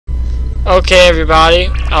Okay, everybody.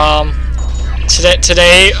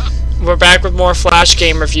 Today we're back with more Flash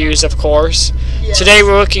game reviews, of course. Yes. Today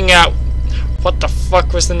we're looking at what the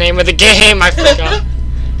fuck was the name of the game? I forgot.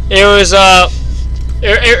 It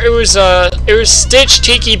was Stitch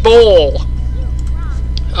Tiki Bowl.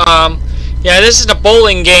 Yeah, this is a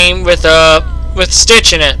bowling game with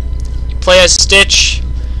Stitch in it. You play as Stitch.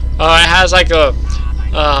 It has like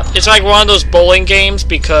it's like one of those bowling games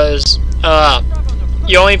because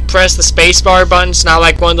you only press the spacebar button. It's not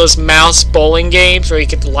like one of those mouse bowling games where you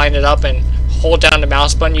get to line it up and hold down the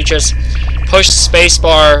mouse button. You just push the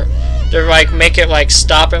spacebar to like make it like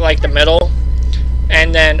stop at like the middle,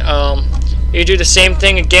 and then you do the same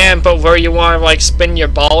thing again, but where you want to like spin your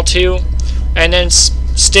ball to, and then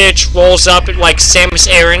Stitch rolls up like Samus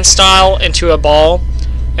Aran style into a ball,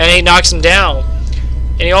 and he knocks him down.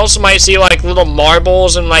 And you also might see like little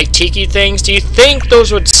marbles and like tiki things. Do you think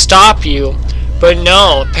those would stop you? But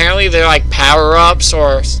no, apparently they're like power-ups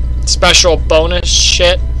or special bonus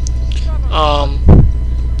shit.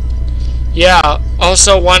 Yeah,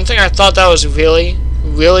 also one thing I thought that was really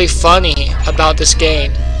funny about this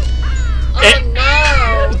game.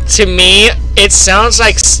 No. To me, it sounds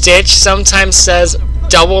like Stitch sometimes says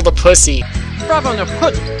double the pussy.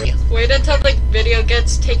 Wait until the video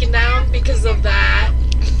gets taken down because of that.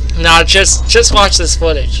 Nah, just watch this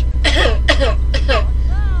footage.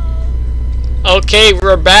 Okay,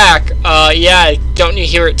 we're back. Yeah, don't you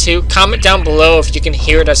hear it too? Comment down below if you can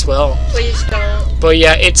hear it as well. Please don't. But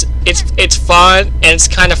yeah, it's fun and it's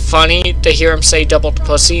kind of funny to hear him say double the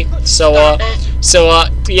pussy. So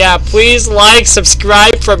yeah, please like,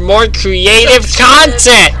 subscribe for more creative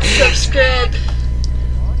content.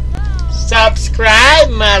 Subscribe,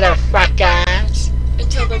 motherfuckers.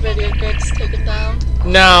 Until the video gets taken down.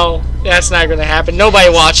 No, that's not gonna happen. Nobody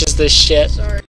watches this shit. Sorry.